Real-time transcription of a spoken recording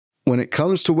When it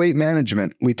comes to weight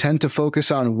management, we tend to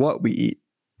focus on what we eat,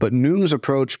 but Noom's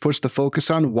approach puts the focus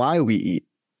on why we eat.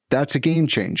 That's a game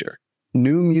changer.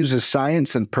 Noom uses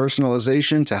science and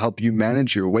personalization to help you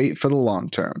manage your weight for the long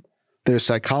term. Their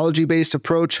psychology-based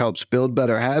approach helps build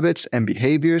better habits and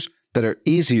behaviors that are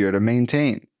easier to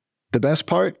maintain. The best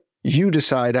part? You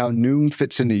decide how Noom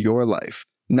fits into your life,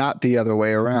 not the other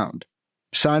way around.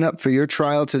 Sign up for your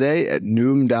trial today at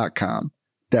Noom.com.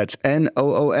 That's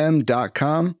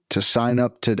Noom.com to sign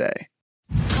up today.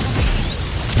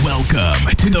 Welcome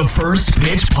to the First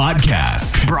Pitch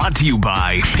Podcast, brought to you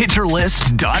by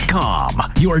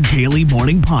PitcherList.com, your daily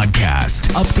morning podcast,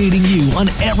 updating you on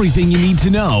everything you need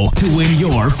to know to win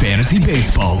your fantasy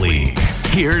baseball league.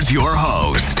 Here's your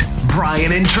host,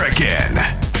 Brian Entrekin.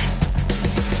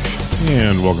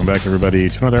 And welcome back, everybody,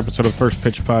 to another episode of the First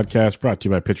Pitch Podcast, brought to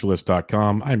you by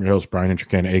PitcherList.com. I'm your host, Brian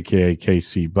Entrekin, a.k.a.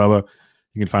 KC Bubba.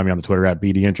 You can find me on the Twitter at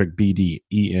BDentrek,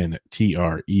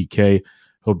 BDENTREK.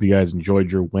 Hope you guys enjoyed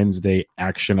your Wednesday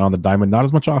action on the diamond. Not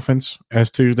as much offense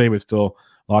as Tuesday, but still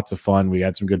lots of fun. We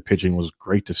had some good pitching. It was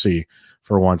great to see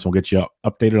for once. We'll get you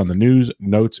updated on the news,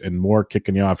 notes, and more.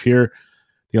 Kicking you off here,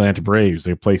 the Atlanta Braves.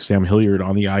 They placed Sam Hilliard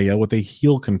on the IL with a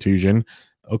heel contusion.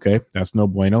 Okay, that's no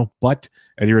bueno. But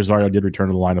Eddie Rosario did return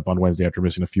to the lineup on Wednesday after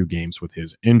missing a few games with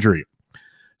his injury.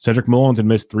 Cedric Mullins had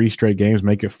missed 3 straight games,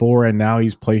 make it 4, and now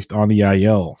he's placed on the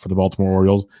IL for the Baltimore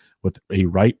Orioles with a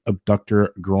right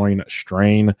abductor groin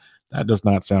strain. That does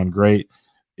not sound great.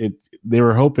 They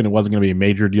were hoping it wasn't going to be a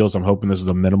major deal, so I'm hoping this is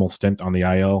a minimal stint on the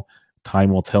IL.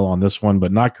 Time will tell on this one,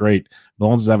 but not great.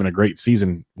 Mullins is having a great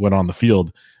season when on the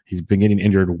field. He's been getting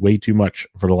injured way too much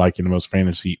for the liking of most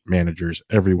fantasy managers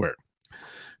everywhere.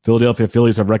 Philadelphia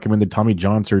Phillies have recommended Tommy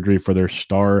John surgery for their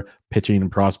star pitching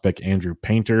prospect Andrew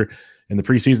Painter. In the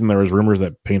preseason, there was rumors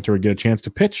that Painter would get a chance to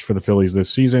pitch for the Phillies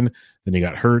this season. Then he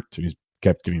got hurt, and he's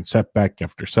kept getting setback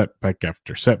after setback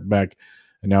after setback.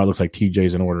 And now it looks like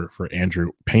TJ's in order for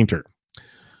Andrew Painter.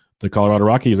 The Colorado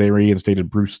Rockies, they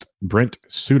reinstated Brent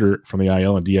Suter from the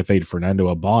IL and DFA'd Fernando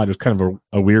Abad. It was kind of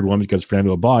a weird one because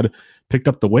Fernando Abad picked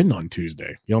up the win on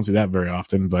Tuesday. You don't see that very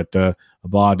often, but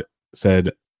Abad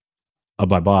said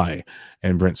bye-bye,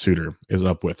 and Brent Suter is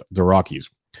up with the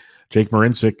Rockies. Jake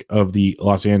Marincek of the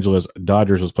Los Angeles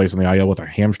Dodgers was placed on the IL with a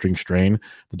hamstring strain.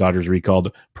 The Dodgers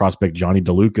recalled prospect Johnny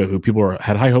DeLuca, who people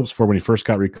had high hopes for when he first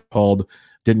got recalled.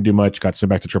 Didn't do much, got sent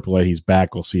back to AAA. He's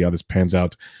back. We'll see how this pans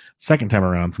out second time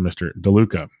around for Mr.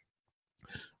 DeLuca.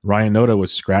 Ryan Noda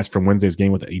was scratched from Wednesday's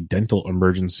game with a dental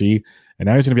emergency, and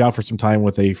now he's going to be out for some time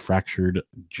with a fractured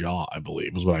jaw, I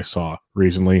believe, was what I saw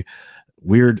recently.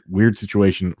 Weird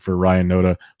situation for Ryan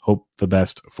Noda. Hope the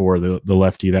best for the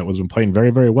lefty that was been playing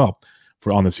very, very well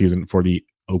on the season for the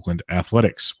Oakland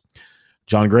Athletics.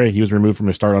 John Gray, he was removed from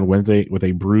his start on Wednesday with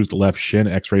a bruised left shin.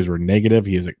 X-rays were negative.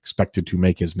 He is expected to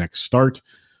make his next start.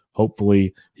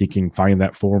 Hopefully, he can find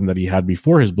that form that he had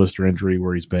before his blister injury,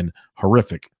 where he's been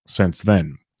horrific since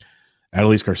then.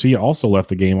 Adolis Garcia also left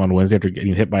the game on Wednesday after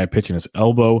getting hit by a pitch in his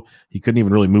elbow. He couldn't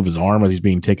even really move his arm as he's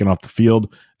being taken off the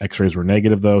field. X-rays were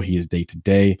negative, though. He is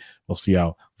day-to-day. We'll see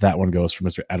how that one goes for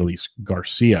Mr. Adolis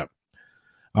Garcia.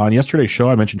 On yesterday's show,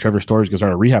 I mentioned Trevor Story is going to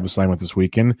start a rehab assignment this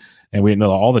weekend, and we didn't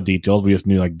know all the details. We just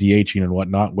knew like DHing and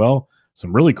whatnot. Well,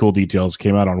 some really cool details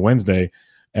came out on Wednesday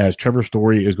as Trevor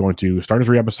Story is going to start his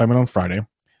rehab assignment on Friday.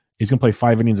 He's going to play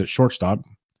 5 innings at shortstop.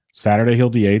 Saturday, he'll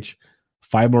DH.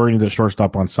 5 more innings at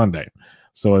shortstop on Sunday.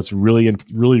 So it's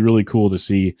really cool to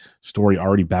see Story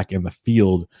already back in the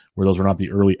field, where those were not the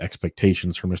early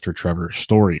expectations for Mr. Trevor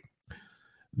Story.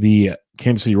 The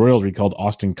Kansas City Royals recalled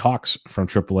Austin Cox from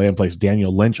AAA and placed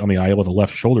Daniel Lynch on the IL with a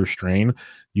left shoulder strain.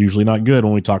 Usually not good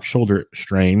when we talk shoulder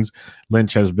strains.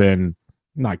 Lynch has been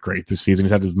not great this season.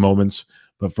 He's had his moments,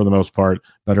 but for the most part,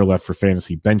 better left for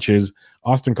fantasy benches.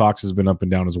 Austin Cox has been up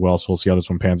and down as well, so we'll see how this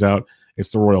one pans out. It's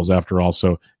the Royals after all,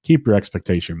 so keep your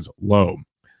expectations low.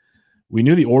 We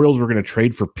knew the Orioles were going to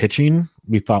trade for pitching.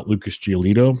 We thought Lucas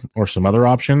Giolito or some other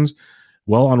options.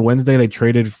 Well, on Wednesday, they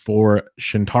traded for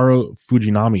Shintaro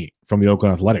Fujinami from the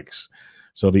Oakland Athletics.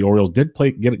 So the Orioles did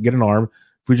get an arm.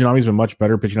 Fujinami's been much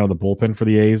better pitching out of the bullpen for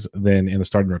the A's than in the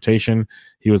starting rotation.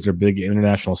 He was their big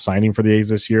international signing for the A's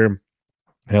this year.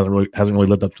 Hasn't really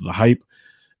lived up to the hype.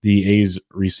 The A's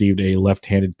received a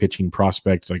left-handed pitching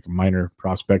prospect, like a minor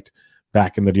prospect,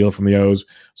 back in the deal from the O's.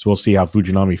 So we'll see how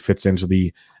Fujinami fits into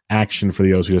the action for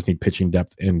the O's, who just need pitching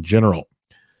depth in general.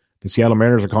 The Seattle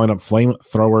Mariners are calling up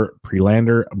flamethrower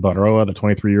Prelander Berroa, the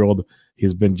 23-year-old.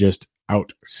 He's been just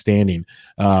outstanding.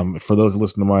 For those who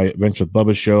listen to my Bench with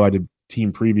Bubba show, I did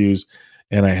team previews,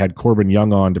 and I had Corbin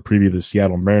Young on to preview the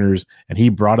Seattle Mariners, and he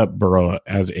brought up Berroa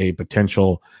as a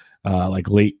potential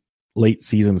late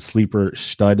season sleeper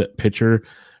stud pitcher.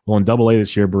 Well, in Double A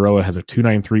this year, Berroa has a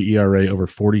 2.93 ERA over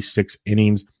 46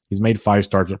 innings. He's made 5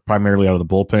 starts, but primarily out of the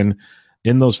bullpen.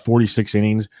 In those 46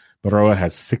 innings, Berroa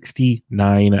has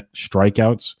 69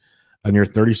 strikeouts. A near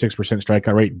 36%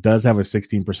 strikeout rate, does have a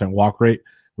 16% walk rate,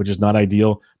 which is not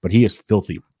ideal, but he is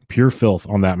filthy. Pure filth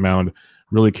on that mound.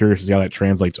 Really curious to see how that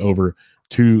translates over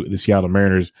to the Seattle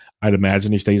Mariners. I'd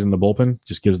imagine he stays in the bullpen,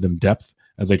 just gives them depth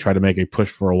as they try to make a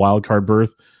push for a wild card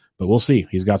berth. But we'll see.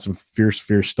 He's got some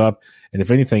fierce stuff. And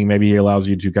if anything, maybe he allows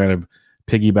you to kind of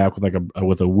piggyback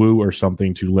with a woo or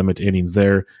something to limit innings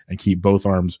there and keep both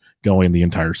arms going the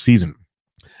entire season.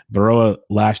 Berroa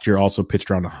last year also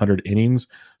pitched around 100 innings,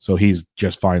 so he's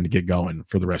just fine to get going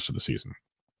for the rest of the season.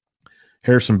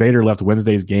 Harrison Bader left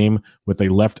Wednesday's game with a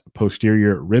left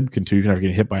posterior rib contusion after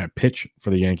getting hit by a pitch for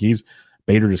the Yankees.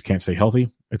 Bader just can't stay healthy.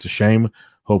 It's a shame.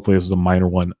 Hopefully this is a minor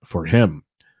one for him.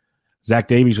 Zach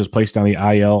Davies was placed on the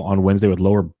IL on Wednesday with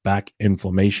lower back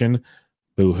inflammation.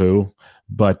 Boo-hoo.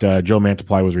 But Joe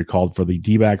Mantiply was recalled for the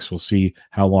D-backs. We'll see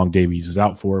how long Davies is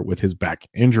out for with his back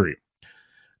injury.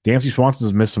 Dansby Swanson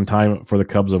has missed some time for the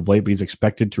Cubs of late, but he's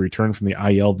expected to return from the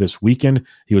IL this weekend.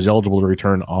 He was eligible to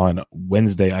return on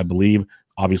Wednesday, I believe.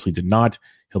 Obviously did not.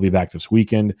 He'll be back this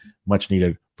weekend. Much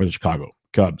needed for the Chicago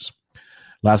Cubs.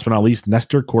 Last but not least,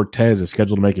 Nestor Cortez is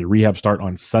scheduled to make a rehab start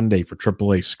on Sunday for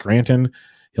AAA Scranton.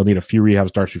 He'll need a few rehab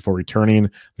starts before returning.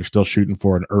 They're still shooting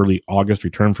for an early August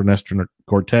return for Nestor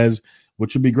Cortez,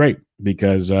 which would be great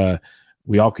because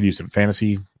we all could use some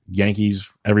fantasy. Yankees,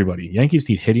 everybody. Yankees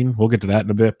need hitting. We'll get to that in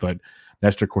a bit, but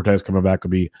Nestor Cortez coming back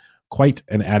would be quite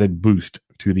an added boost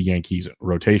to the Yankees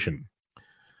rotation.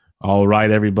 All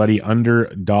right, everybody.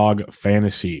 Underdog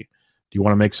Fantasy. Do you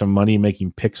want to make some money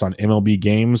making picks on MLB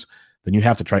games? Then you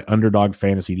have to try Underdog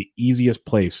Fantasy, the easiest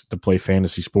place to play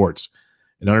fantasy sports.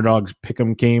 In Underdog's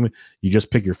Pick'em game, you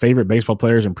just pick your favorite baseball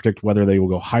players and predict whether they will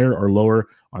go higher or lower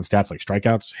on stats like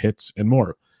strikeouts, hits, and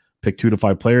more. Pick 2 to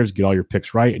 5 players, get all your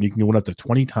picks right, and you can win up to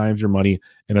 20 times your money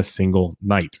in a single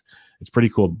night. It's pretty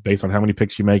cool based on how many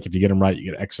picks you make. If you get them right,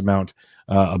 you get X amount,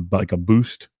 like a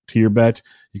boost to your bet.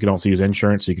 You can also use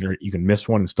insurance, so you can miss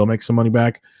one and still make some money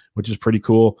back, which is pretty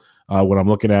cool. When I'm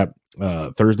looking at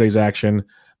Thursday's action,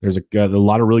 there's a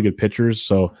lot of really good pitchers.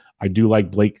 So I do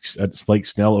like Blake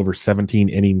Snell over 17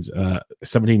 innings,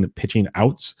 17 pitching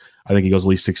outs. I think he goes at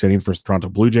least 6 innings for Toronto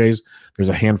Blue Jays. There's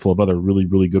a handful of other really,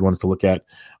 really good ones to look at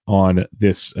on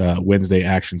this Wednesday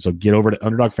action. So get over to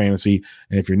Underdog Fantasy.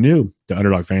 And if you're new to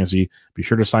Underdog Fantasy, be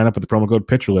sure to sign up with the promo code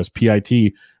PitcherList,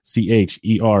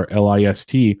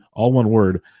 PITCHERLIST, all one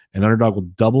word. And Underdog will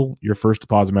double your first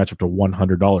deposit match up to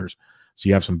 $100. So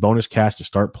you have some bonus cash to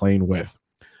start playing with.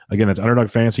 Again, that's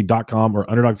UnderdogFantasy.com or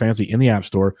Underdog Fantasy in the App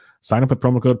Store. Sign up with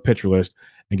promo code PitcherList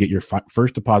and get your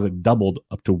first deposit doubled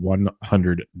up to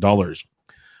 $100.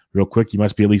 Real quick, you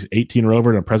must be at least 18 or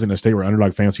over and present in a state where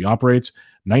Underdog Fantasy operates,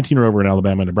 19 or over in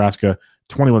Alabama and Nebraska,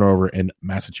 21 or over in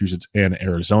Massachusetts and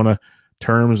Arizona.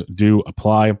 Terms do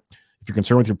apply. If you're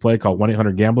concerned with your play, call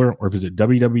 1-800-GAMBLER or visit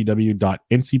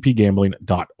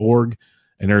www.ncpgambling.org.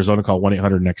 In Arizona, call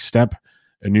 1-800-NEXT-STEP.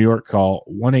 In New York, call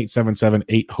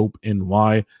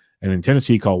 1-877-8-HOPE-NY. And in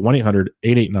Tennessee, call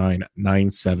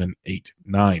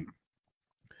 1-800-889-9789.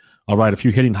 All right, a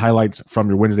few hitting highlights from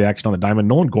your Wednesday action on the diamond.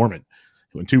 Nolan Gorman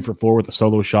went 2 for 4 with a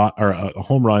solo shot or a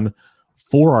home run,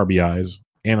 4 RBIs,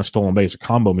 and a stolen base, a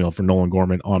combo meal for Nolan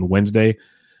Gorman on Wednesday.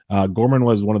 Gorman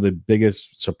was one of the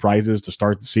biggest surprises to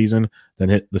start the season, then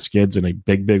hit the skids in a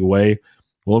big, big way.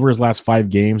 Well, over his last 5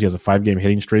 games, he has a 5-game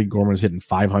hitting streak. Gorman is hitting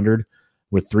 .500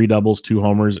 with 3 doubles, 2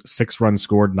 homers, 6 runs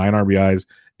scored, 9 RBIs,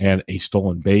 and a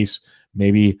stolen base.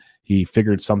 Maybe he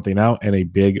figured something out, and a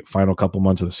big final couple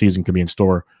months of the season could be in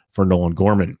store for Nolan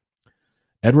Gorman.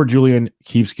 Edward Julian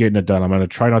keeps getting it done. I'm going to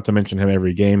try not to mention him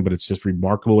every game, but it's just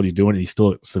remarkable what he's doing. He's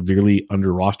still severely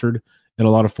under-rostered in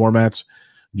a lot of formats.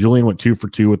 Julian went 2 for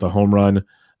 2 with a home run,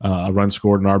 a run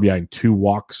scored, an RBI, and 2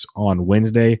 walks on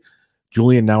Wednesday.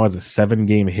 Julian now has a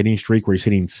 7-game hitting streak where he's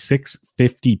hitting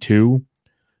 .652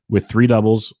 with 3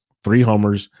 doubles, 3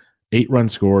 homers, 8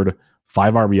 runs scored,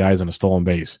 5 RBIs, and a stolen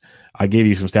base. I gave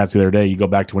you some stats the other day. You go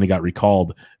back to when he got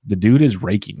recalled. The dude is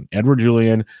raking. Edward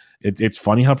Julian, it's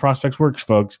funny how prospects works,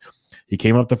 folks. He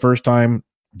came up the first time,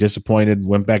 disappointed,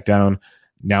 went back down.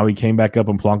 Now he came back up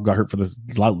and Polanco got hurt for this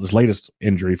latest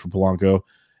injury for Polanco.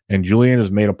 And Julian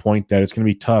has made a point that it's going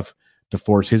to be tough to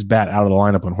force his bat out of the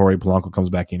lineup when Jorge Polanco comes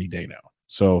back any day now.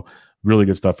 So really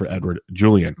good stuff for Edward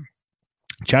Julian.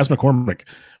 Chas McCormick,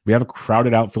 we have a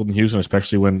crowded outfield in Houston,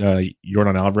 especially when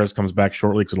Yordan Alvarez comes back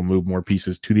shortly because it'll move more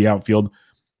pieces to the outfield.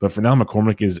 But for now,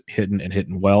 McCormick is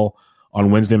hitting well.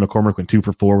 On Wednesday, McCormick went 2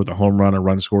 for 4 with a home run, a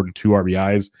run scored, and 2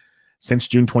 RBIs. Since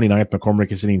June 29th,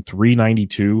 McCormick is hitting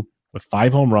 .392 with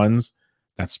 5 home runs,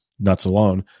 That's nuts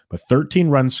alone. But 13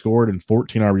 runs scored and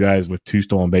 14 RBIs with 2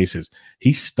 stolen bases.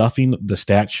 He's stuffing the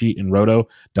stat sheet in Roto.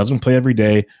 Doesn't play every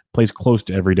day, plays close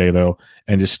to every day, though.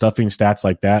 And just stuffing stats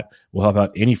like that will help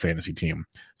out any fantasy team.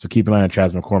 So keep an eye on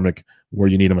Chas McCormick where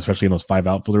you need him, especially in those 5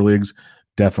 outfielder leagues.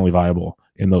 Definitely viable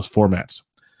in those formats.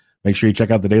 Make sure you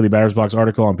check out the Daily Batters Box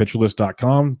article on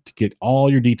PitcherList.com to get all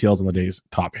your details on the day's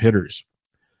top hitters.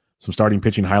 Some starting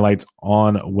pitching highlights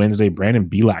on Wednesday. Brandon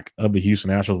Bielak of the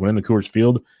Houston Nationals went into Coors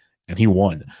Field, and he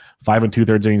won. 5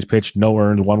 2/3 innings pitched, no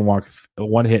earned, 1 walk,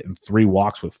 1 hit, and 3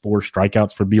 walks with 4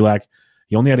 strikeouts for Bielak.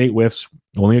 He only had 8 whiffs,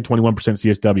 only had 21%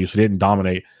 CSW, so he didn't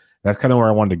dominate. That's kind of where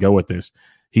I wanted to go with this.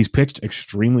 He's pitched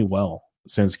extremely well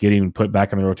since getting put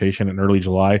back in the rotation in early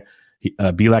July.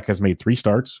 Bielak has made 3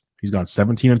 starts. He's gone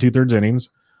 17 2/3 innings,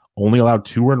 only allowed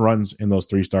 2 earned runs in those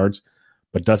 3 starts,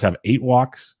 but does have 8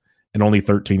 walks and only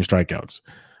 13 strikeouts.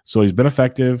 So he's been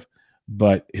effective,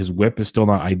 but his whip is still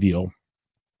not ideal.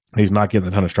 He's not getting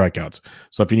a ton of strikeouts.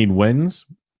 So if you need wins,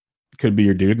 could be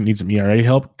your dude. Need some ERA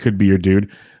help, could be your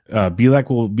dude. Bielak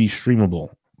will be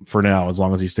streamable for now as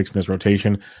long as he sticks in this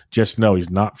rotation. Just know he's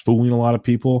not fooling a lot of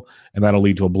people, and that'll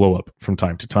lead to a blow-up from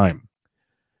time to time.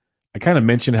 I kind of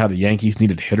mentioned how the Yankees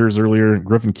needed hitters earlier.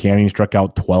 Griffin Canning struck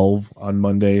out 12 on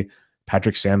Monday.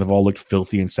 Patrick Sandoval looked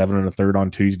filthy in 7 1/3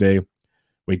 on Tuesday.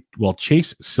 Well,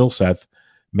 Chase Silseth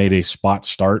made a spot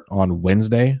start on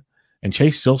Wednesday. And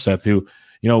Chase Silseth, who,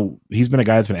 he's been a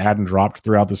guy that's been added and dropped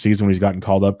throughout the season when he's gotten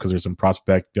called up because there's some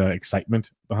prospect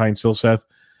excitement behind Silseth.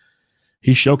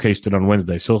 He showcased it on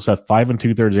Wednesday. Silseth, 5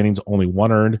 2/3 innings, only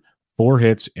 1 earned, 4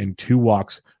 hits, and 2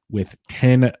 walks with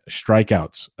 10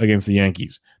 strikeouts against the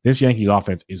Yankees. This Yankees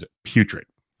offense is putrid.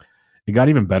 It got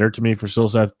even better to me for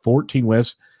Silseth, 14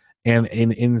 whiffs and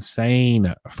an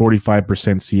insane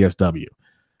 45% CSW.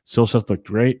 Silseth looked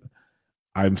great.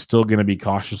 I'm still going to be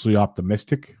cautiously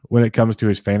optimistic when it comes to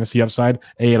his fantasy upside.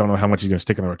 I don't know how much he's going to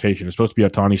stick in the rotation. It's supposed to be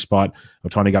Ohtani's spot.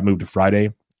 Ohtani got moved to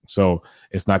Friday, so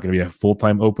it's not going to be a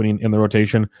full-time opening in the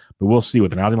rotation. But we'll see.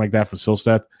 With an outing like that from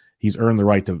Silseth, he's earned the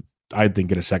right to, I think,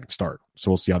 get a second start.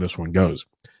 So we'll see how this one goes.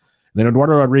 Then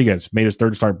Eduardo Rodriguez made his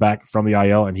 3rd start back from the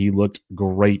IL, and he looked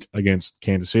great against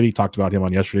Kansas City. Talked about him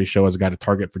on yesterday's show as a guy to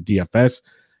target for DFS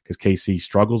because KC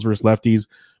struggles versus lefties.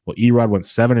 Well, Erod went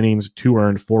 7 innings, 2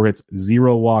 earned, 4 hits,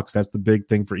 0 walks. That's the big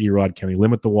thing for Erod. Can he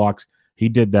limit the walks? He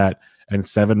did that, and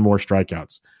 7 more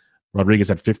strikeouts. Rodriguez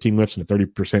had 15 lifts and a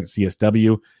 30%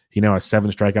 CSW. He now has 7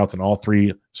 strikeouts in all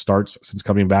 3 starts since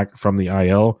coming back from the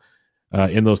IL.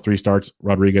 In those 3 starts,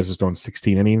 Rodriguez has thrown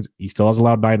 16 innings. He still has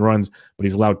allowed 9 runs, but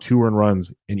he's allowed 2 earned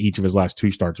runs in each of his last 2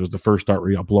 starts. It was the first start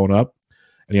where he got blown up,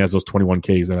 and he has those 21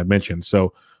 Ks that I mentioned.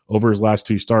 So over his last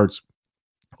 2 starts,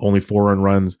 only 4 earned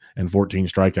runs and 14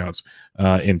 strikeouts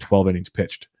in 12 innings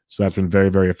pitched. So that's been very,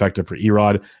 very effective for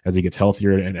Erod as he gets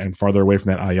healthier and farther away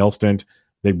from that IL stint.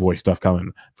 Big boy stuff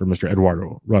coming for Mr.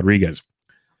 Eduardo Rodriguez.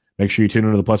 Make sure you tune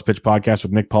into the Plus Pitch podcast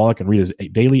with Nick Pollock and read his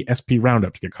daily SP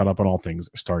roundup to get caught up on all things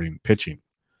starting pitching.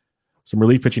 Some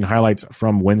relief pitching highlights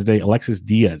from Wednesday. Alexis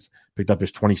Diaz picked up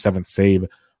his 27th save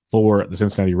for the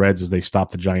Cincinnati Reds as they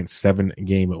stopped the Giants'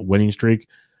 7-game winning streak.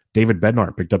 David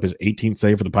Bednar picked up his 18th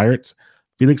save for the Pirates.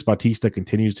 Felix Bautista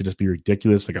continues to just be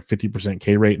ridiculous, like a 50%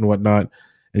 K rate and whatnot.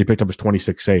 And he picked up his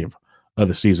 26th save of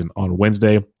the season on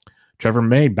Wednesday. Trevor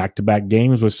May, back-to-back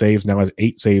games with saves, now has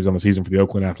 8 saves on the season for the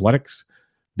Oakland Athletics.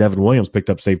 Devin Williams picked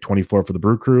up save 24 for the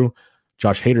Brew Crew.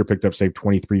 Josh Hader picked up save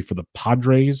 23 for the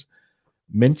Padres.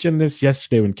 Mentioned this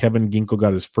yesterday when Kevin Ginkel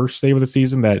got his first save of the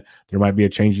season that there might be a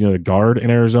changing of the guard in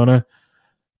Arizona.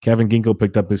 Kevin Ginkel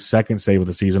picked up his 2nd save of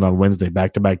the season on Wednesday.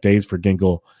 Back-to-back days for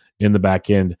Ginkel in the back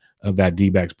end of that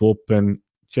D-backs bullpen.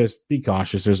 Just be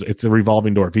cautious. It's a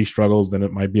revolving door. If he struggles, then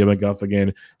it might be a McGuff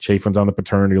again. Chafin's on the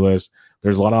paternity list.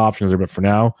 There's a lot of options there, but for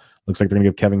now, looks like they're going to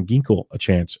give Kevin Ginkel a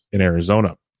chance in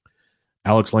Arizona.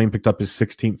 Alex Lane picked up his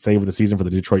 16th save of the season for the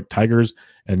Detroit Tigers,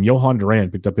 and Johan Duran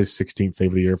picked up his 16th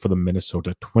save of the year for the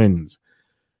Minnesota Twins.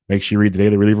 Make sure you read the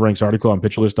Daily Reliever Ranks article on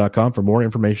PitcherList.com for more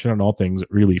information on all things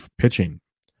relief pitching.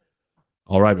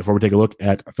 All right, before we take a look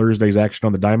at Thursday's action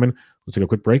on the diamond, let's take a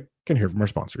quick break and hear from our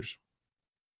sponsors.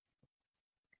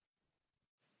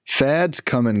 Fads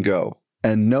come and go,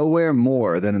 and nowhere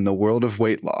more than in the world of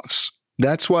weight loss.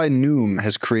 That's why Noom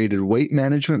has created weight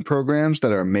management programs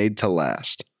that are made to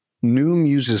last. Noom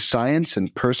uses science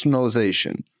and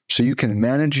personalization so you can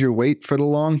manage your weight for the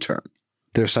long term.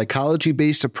 Their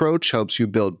psychology-based approach helps you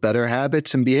build better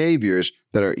habits and behaviors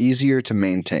that are easier to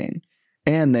maintain.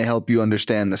 And they help you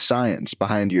understand the science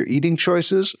behind your eating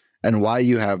choices and why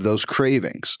you have those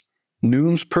cravings.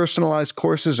 Noom's personalized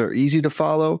courses are easy to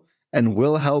follow and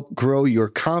will help grow your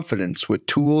confidence with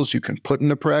tools you can put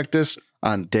into practice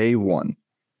on day one.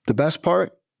 The best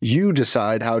part? You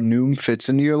decide how Noom fits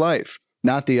into your life,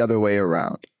 not the other way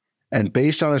around. And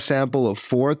based on a sample of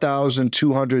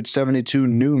 4,272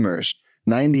 Noomers,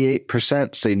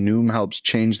 98% say Noom helps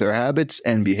change their habits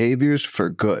and behaviors for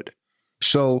good.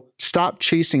 So stop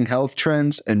chasing health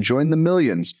trends and join the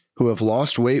millions who have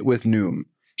lost weight with Noom.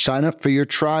 Sign up for your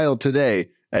trial today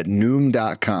at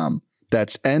Noom.com.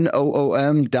 That's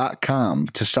Noom.com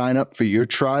to sign up for your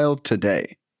trial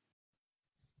today.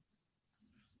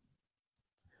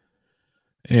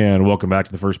 And welcome back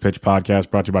to the First Pitch Podcast,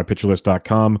 brought to you by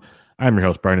PitcherList.com. I'm your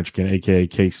host, Brian Hitchkin, a.k.a.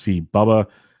 KC Bubba.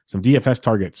 Some DFS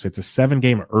targets. It's a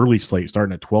 7-game early slate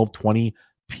starting at 12:20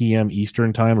 p.m.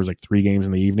 Eastern time. There's like 3 games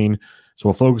in the evening. So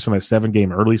we'll focus on that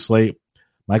 7-game early slate.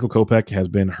 Michael Kopech has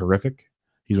been horrific.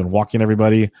 He's been walking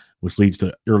everybody, which leads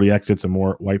to early exits and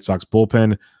more White Sox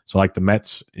bullpen. So I like the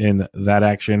Mets in that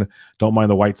action. Don't mind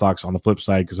the White Sox on the flip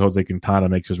side because Jose Quintana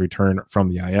makes his return from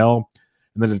the IL.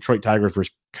 And then the Detroit Tigers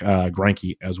versus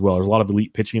Greinke as well. There's a lot of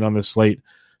elite pitching on this slate.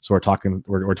 So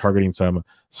we're targeting some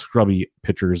scrubby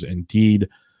pitchers indeed.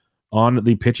 On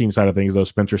the pitching side of things, though,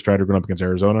 Spencer Strider going up against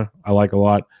Arizona, I like a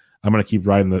lot. I'm going to keep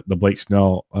riding the Blake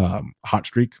Snell hot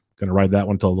streak. Going to ride that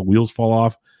one until the wheels fall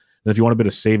off. And if you want a bit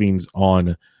of savings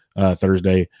on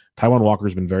Thursday, Taijuan Walker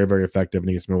has been very, very effective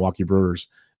against Milwaukee Brewers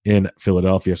in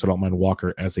Philadelphia. So I don't mind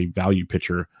Walker as a value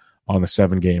pitcher on the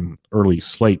 7-game early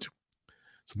slate.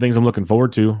 Some things I'm looking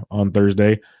forward to on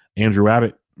Thursday. Andrew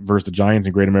Abbott versus the Giants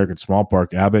in Great American Small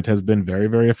Park. Abbott has been very,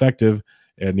 very effective.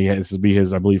 And this will be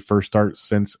his, I believe, first start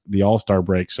since the All-Star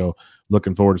break. So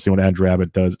looking forward to seeing what Andrew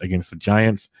Abbott does against the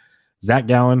Giants. Zach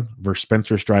Gallen versus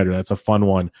Spencer Strider. That's a fun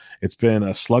one. It's been a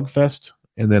slugfest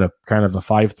and then a kind of a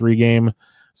 5-3 game.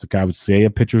 So I would say a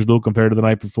pitcher's duel compared to the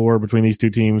night before between these two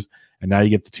teams. And now you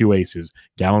get the 2 aces.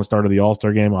 Gallen started the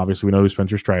All-Star game. Obviously, we know who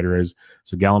Spencer Strider is.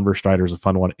 So Gallen versus Strider is a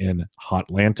fun one in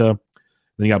Hotlanta.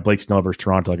 Then you got Blake Snell versus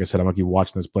Toronto. Like I said, I'm going to keep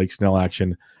watching this Blake Snell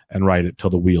action and ride it till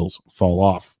the wheels fall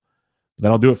off.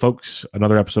 That'll do it, folks.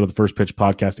 Another episode of the First Pitch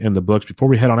Podcast in the books. Before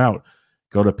we head on out,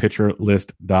 go to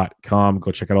PitcherList.com.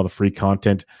 Go check out all the free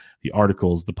content, the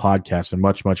articles, the podcasts, and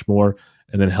much, much more.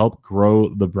 And then help grow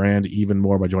the brand even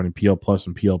more by joining PL Plus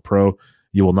and PL Pro.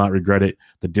 You will not regret it.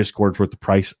 The Discord's worth the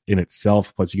price in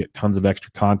itself. Plus, you get tons of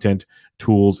extra content,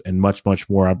 tools, and much, much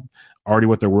more. Already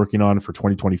what they're working on for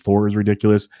 2024 is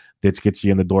ridiculous. This gets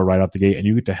you in the door right out the gate, and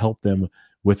you get to help them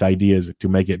with ideas to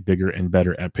make it bigger and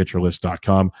better at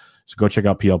PitcherList.com. So go check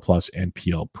out PL Plus and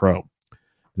PL Pro.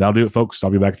 That'll do it, folks. I'll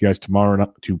be back with you guys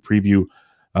tomorrow to preview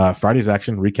Friday's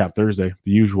action, recap Thursday,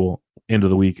 the usual end of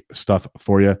the week stuff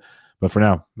for you. But for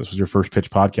now, this was your First Pitch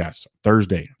Podcast,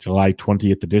 Thursday, July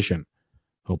 20th edition.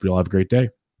 Hope you all have a great day.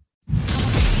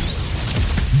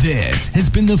 This has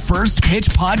been the First Pitch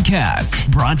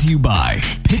Podcast, brought to you by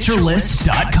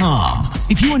PitcherList.com.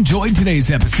 If you enjoyed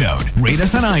today's episode, rate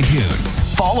us on iTunes,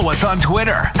 follow us on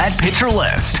Twitter at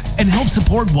PitcherList, and help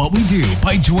support what we do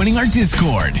by joining our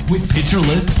Discord with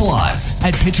PitcherList Plus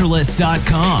at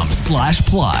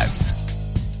PitcherList.com/plus.